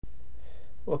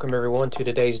Welcome everyone to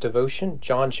today's devotion,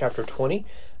 John chapter 20.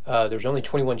 There's only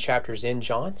 21 chapters in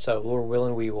John, so Lord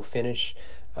willing, we will finish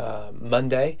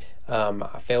Monday.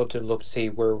 I failed to look to see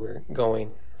where we're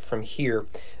going from here,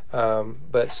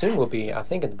 but soon we'll be, I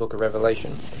think, in the book of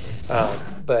Revelation.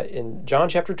 But in John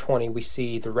chapter 20, we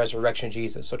see the resurrection of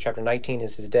Jesus. So chapter 19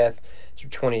 is his death,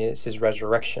 chapter 20 is his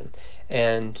resurrection.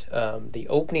 And the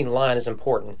opening line is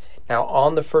important. Now,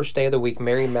 on the first day of the week,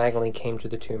 Mary Magdalene came to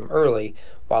the tomb early,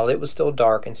 while it was still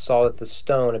dark, and saw that the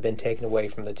stone had been taken away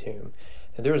from the tomb.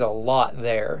 And there's a lot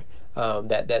there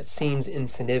that seems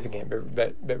insignificant.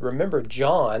 But remember,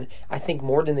 John, I think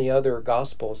more than the other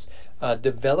Gospels,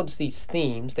 develops these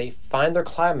themes. They find their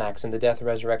climax in the death and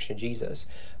resurrection of Jesus.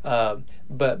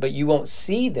 But you won't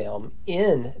see them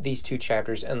in these two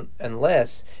chapters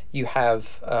unless you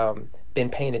have been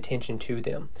paying attention to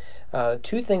them.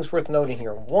 Two things worth noting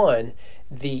here. One,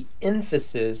 the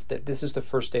emphasis that this is the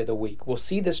first day of the week. We'll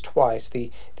see this twice.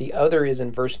 The other is in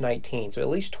verse 19. So at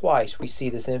least twice we see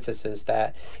this emphasis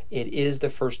that it is the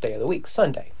first day of the week,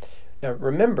 Sunday. Now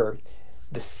remember,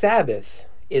 the Sabbath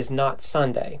is not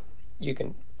Sunday. You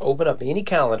can open up any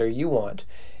calendar you want.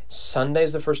 Sunday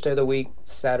is the first day of the week.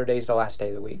 Saturday is the last day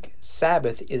of the week.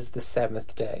 Sabbath is the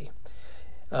seventh day.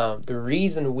 The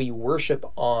reason we worship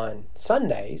on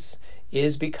Sundays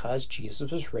is because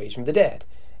Jesus was raised from the dead.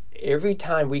 Every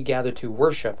time we gather to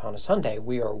worship on a Sunday,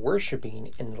 we are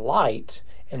worshiping in light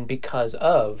and because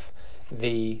of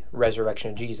the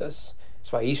resurrection of Jesus.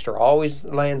 That's why Easter always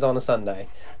lands on a Sunday.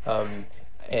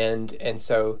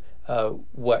 So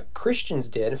what Christians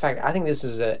did, in fact, I think this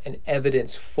is an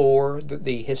evidence for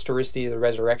the historicity of the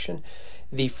resurrection.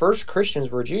 The first Christians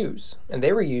were Jews, and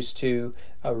they were used to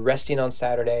resting on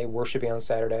Saturday, worshiping on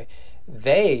Saturday.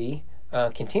 They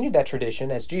continued that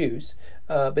tradition as Jews,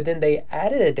 but then they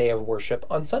added a day of worship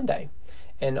on Sunday.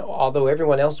 And although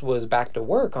everyone else was back to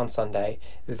work on Sunday,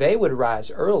 they would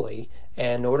rise early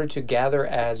in order to gather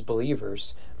as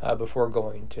believers before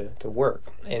going to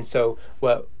work. And so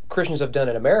what Christians have done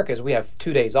in America is we have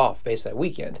 2 days off, basically a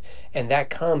weekend. And that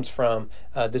comes from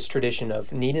this tradition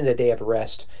of needing a day of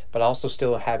rest, but also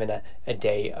still having a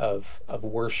day of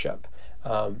worship.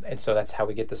 And so that's how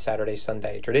we get the Saturday,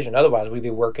 Sunday tradition. Otherwise, we'd be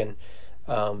working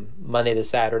Monday to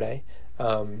Saturday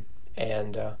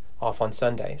and off on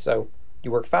Sunday. So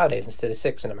you work 5 days instead of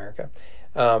 6 in America.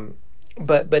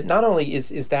 But not only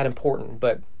is that important,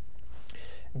 but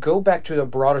go back to the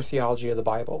broader theology of the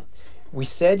Bible. We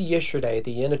said yesterday at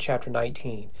the end of chapter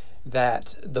 19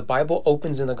 that the Bible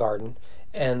opens in the garden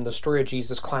and the story of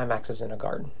Jesus climaxes in a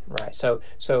garden, right? So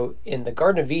in the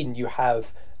Garden of Eden, you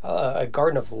have a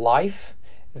garden of life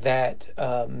that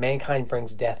mankind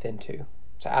brings death into.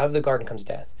 So out of the garden comes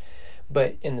death.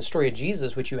 But in the story of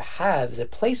Jesus, what you have is a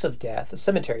place of death, a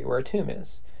cemetery where a tomb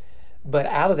is. But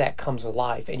out of that comes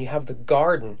life, and you have the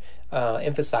garden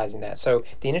emphasizing that. So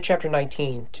the end of chapter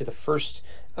 19 to the first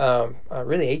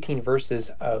really 18 verses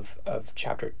of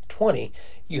chapter 20,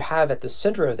 you have at the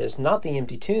center of this not the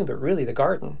empty tomb, but really the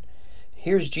garden.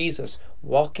 Here's Jesus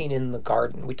walking in the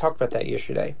garden. We talked about that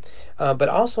yesterday. But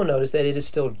also notice that it is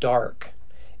still dark.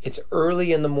 It's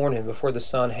early in the morning before the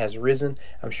sun has risen.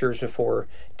 I'm sure it's before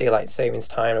daylight savings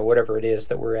time or whatever it is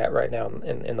that we're at right now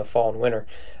in the fall and winter.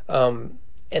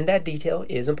 And that detail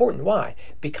is important. Why?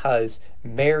 Because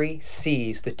Mary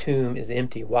sees the tomb is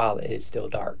empty while it is still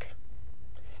dark.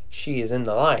 She is in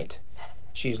the light.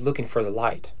 She's looking for the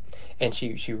light. And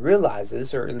she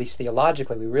realizes, or at least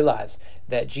theologically we realize,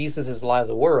 that Jesus is the light of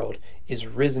the world, is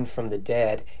risen from the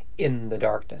dead in the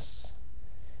darkness.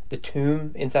 The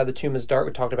tomb, inside the tomb is dark.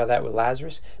 We talked about that with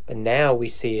Lazarus. But now we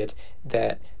see it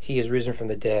that he is risen from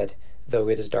the dead, though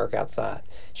it is dark outside.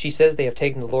 She says they have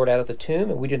taken the Lord out of the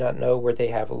tomb, and we do not know where they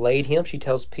have laid him. She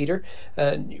tells Peter.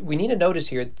 We need to notice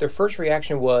here, their first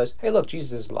reaction was, hey, look,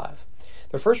 Jesus is alive.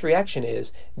 Their first reaction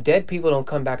is, dead people don't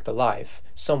come back to life.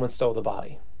 Someone stole the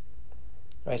body.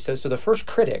 Right? So the first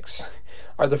critics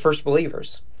are the first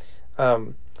believers.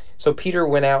 So Peter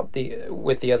went out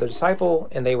with the other disciple,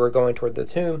 and they were going toward the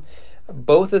tomb.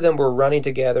 Both of them were running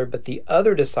together, but the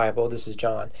other disciple, this is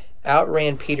John,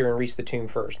 outran Peter and reached the tomb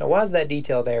first. Now, why is that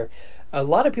detail there? A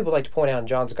lot of people like to point out in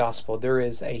John's gospel there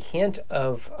is a hint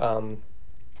of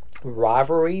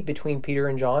rivalry between Peter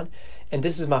and John, and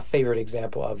this is my favorite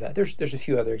example of that. There's a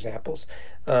few other examples,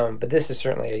 but this is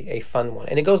certainly a fun one,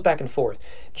 and it goes back and forth.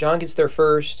 John gets there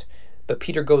first, but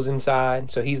Peter goes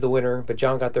inside, so he's the winner. But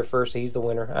John got there first, so he's the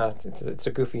winner. It's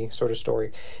a goofy sort of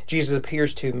story. Jesus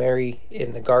appears to Mary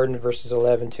in the garden, verses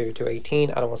 11 to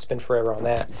 18. I don't want to spend forever on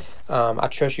that. I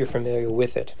trust you're familiar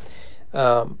with it.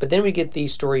 But then we get the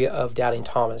story of doubting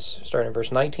Thomas, starting in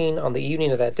verse 19. On the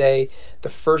evening of that day, the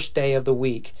first day of the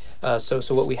week. So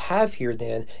what we have here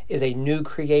then is a new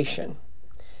creation.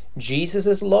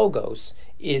 Jesus' logos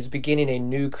is beginning a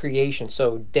new creation.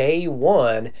 So day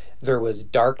one, there was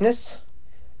darkness.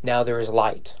 Now there is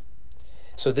light.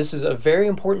 So this is a very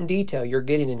important detail you're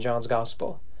getting in John's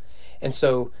gospel. And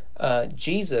so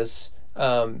Jesus,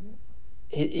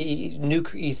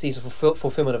 he sees a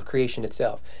fulfillment of creation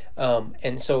itself.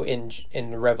 And so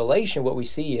in Revelation, what we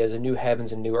see is a new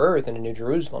heavens and new earth and a new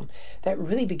Jerusalem. That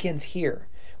really begins here,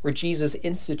 where Jesus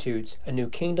institutes a new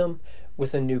kingdom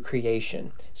with a new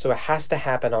creation. So it has to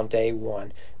happen on day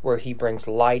one, where he brings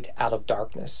light out of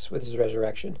darkness with his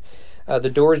resurrection. The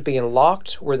doors being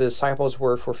locked where the disciples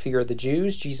were for fear of the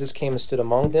Jews, Jesus came and stood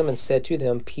among them and said to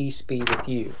them, "Peace be with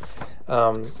you."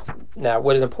 Now,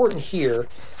 what is important here,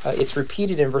 it's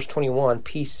repeated in verse 21,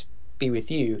 "Peace be with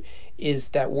you," is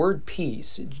that word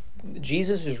peace.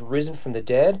 Jesus is risen from the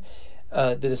dead.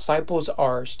 The disciples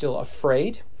are still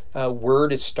afraid.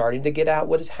 Word is starting to get out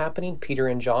what is happening. Peter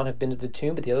and John have been to the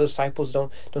tomb, but the other disciples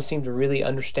don't seem to really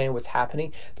understand what's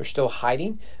happening. They're still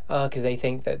hiding because they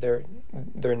think that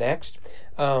they're next.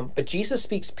 But Jesus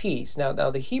speaks peace. Now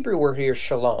the Hebrew word here is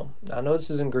shalom. Now, I know this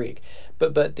is in Greek,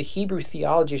 but the Hebrew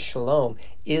theology of shalom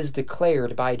is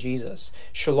declared by Jesus.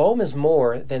 Shalom is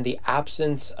more than the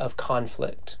absence of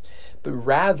conflict, but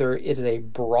rather it is a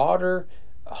broader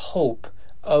hope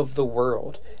of the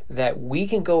world, that we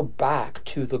can go back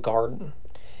to the garden.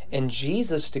 And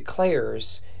Jesus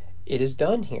declares, it is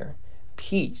done here.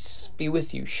 Peace be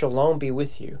with you. Shalom be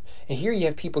with you. And here you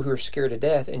have people who are scared to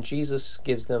death, and Jesus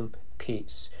gives them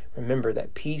peace. Remember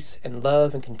that peace and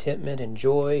love and contentment and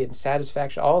joy and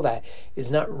satisfaction, all that is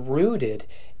not rooted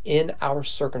in our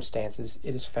circumstances.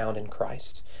 It is found in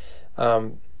Christ.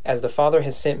 As the Father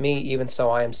has sent me, even so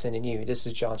I am sending you. This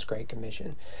is John's Great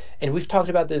Commission. And we've talked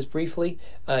about this briefly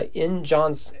in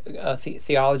John's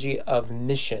theology of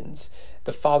missions.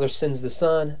 The Father sends the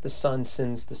Son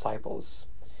sends disciples.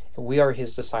 And we are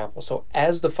his disciples. So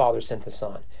as the Father sent the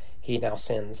Son, he now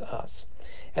sends us.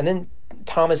 And then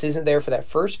Thomas isn't there for that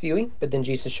first viewing, but then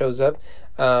Jesus shows up,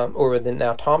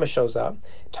 now Thomas shows up.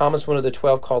 Thomas, one of the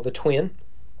 12, called the twin.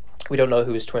 We don't know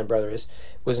who his twin brother is,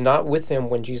 was not with him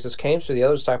when Jesus came. So the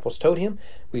other disciples told him,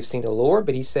 "We've seen the Lord."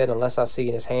 But he said, "Unless I see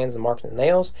in his hands the marks of the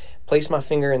nails, place my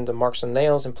finger in the marks of the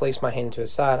nails, and place my hand into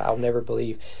his side, I'll never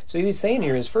believe." So what he's saying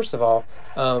here is, first of all,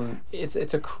 it's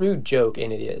a crude joke,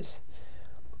 and it is.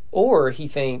 Or he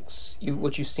thinks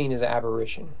what you've seen is an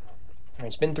aberration.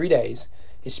 It's been 3 days.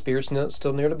 His spirit's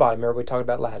still near the body. Remember we talked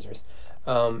about Lazarus.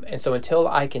 And so until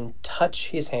I can touch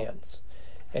his hands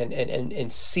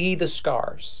and see the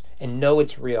scars and know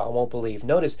it's real, I won't believe.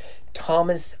 Notice,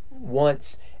 Thomas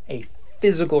wants a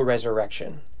physical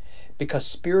resurrection, because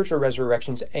spiritual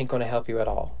resurrections ain't going to help you at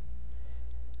all.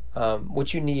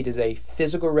 What you need is a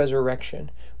physical resurrection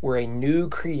where a new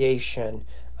creation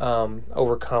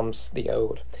overcomes the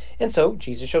old. And so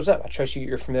Jesus shows up. I trust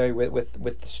you're familiar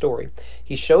with the story.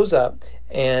 He shows up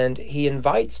and he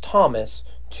invites Thomas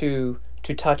to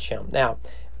touch him. Now,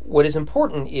 what is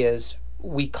important is,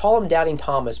 we call him Doubting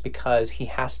Thomas because he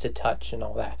has to touch and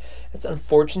all that. That's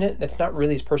unfortunate. That's not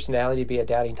really his personality to be a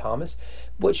Doubting Thomas.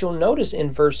 What you'll notice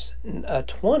in verse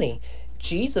 20,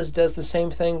 Jesus does the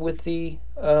same thing with the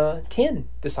 10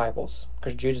 disciples,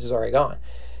 because Judas is already gone.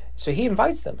 So he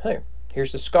invites them. Hey,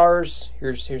 here's the scars.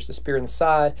 Here's the spear in the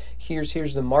side. Here's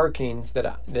the markings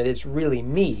that it's really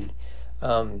me.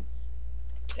 And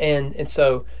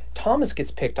so Thomas gets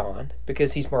picked on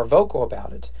because he's more vocal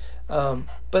about it.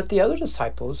 But the other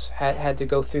disciples had to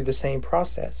go through the same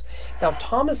process. Now,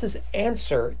 Thomas's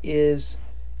answer is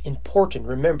important.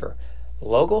 Remember,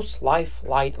 Logos, life,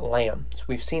 light, lamb. So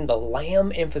we've seen the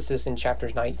lamb emphasis in chapter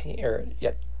 19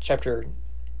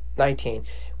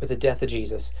 with the death of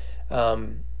Jesus.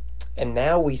 And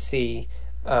now we see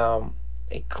a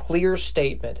clear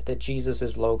statement that Jesus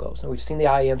is Logos. And we've seen the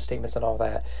I am statements and all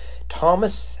that.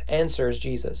 Thomas answers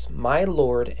Jesus, "My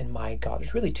Lord and my God."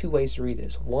 There's really two ways to read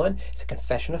this. One, it's a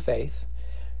confession of faith.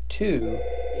 Two,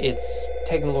 it's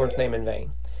taking the Lord's name in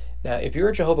vain. Now, if you're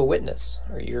a Jehovah's Witness,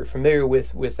 or you're familiar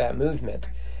with that movement,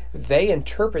 they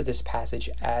interpret this passage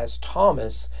as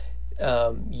Thomas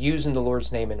using the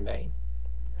Lord's name in vain.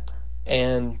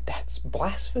 And that's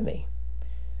blasphemy.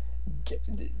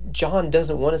 John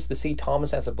doesn't want us to see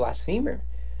Thomas as a blasphemer,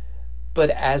 but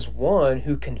as one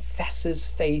who confesses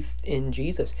faith in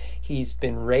Jesus. He's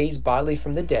been raised bodily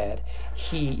from the dead.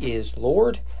 He is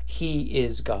Lord. He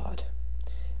is God.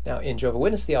 Now, in Jehovah's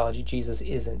Witness theology, Jesus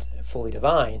isn't fully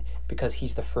divine because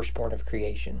he's the firstborn of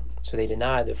creation. So they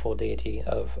deny the full deity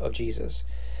of Jesus.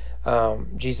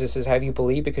 Jesus says, have you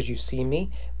believed because you see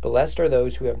me? Blessed are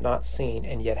those who have not seen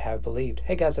and yet have believed.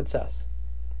 Hey guys, that's us.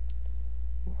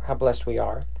 How blessed we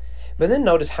are. But then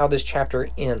notice how this chapter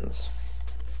ends.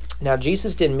 Now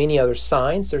Jesus did many other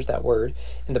signs, there's that word,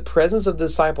 in the presence of the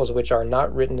disciples, which are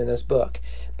not written in this book.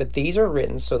 But these are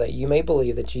written so that you may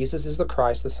believe that Jesus is the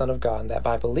Christ, the Son of God, and that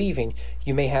by believing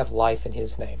you may have life in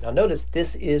his name. Now notice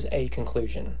this is a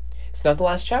conclusion. It's not the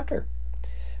last chapter.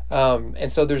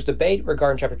 And so there's debate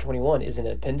regarding chapter 21. Is it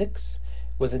an appendix?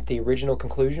 Was it the original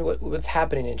conclusion? What's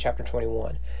happening in chapter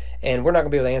 21? And we're not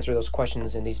going to be able to answer those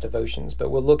questions in these devotions,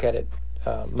 but we'll look at it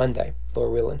Monday,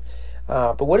 Lord willing.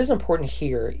 But what is important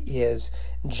here is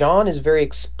John is very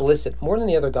explicit, more than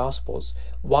the other Gospels,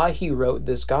 why he wrote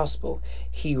this Gospel.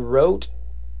 He wrote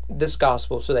this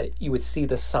Gospel so that you would see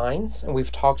the signs, and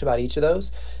we've talked about each of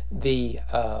those. The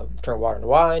turn water into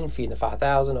wine, feeding the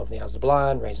 5,000, opening the eyes of the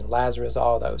blind, raising Lazarus,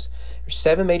 all of those. There's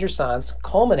 7 major signs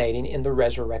culminating in the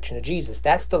resurrection of Jesus.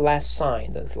 That's the last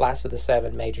sign, the last of the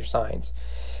 7 major signs.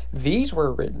 These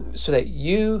were written so that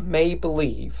you may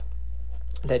believe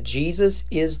that Jesus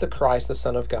is the Christ, the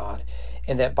Son of God,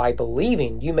 and that by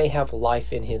believing you may have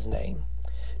life in his name.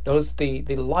 Notice the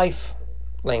life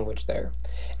language there.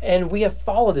 And we have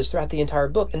followed this throughout the entire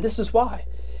book, and this is why.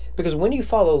 Because when you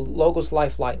follow Logos,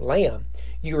 Life, Light, Lamb,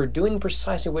 you are doing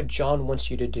precisely what John wants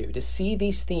you to do, to see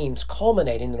these themes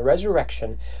culminating in the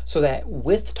resurrection so that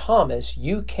with Thomas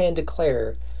you can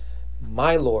declare,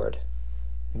 my Lord,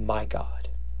 my God.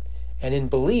 And in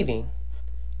believing,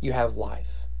 you have life.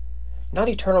 Not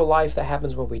eternal life that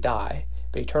happens when we die,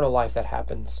 but eternal life that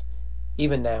happens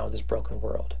even now in this broken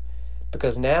world.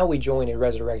 Because now we join a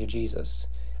resurrected Jesus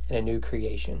in a new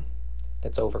creation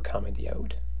that's overcoming the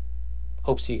old.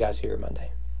 Hope to see you guys here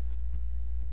Monday.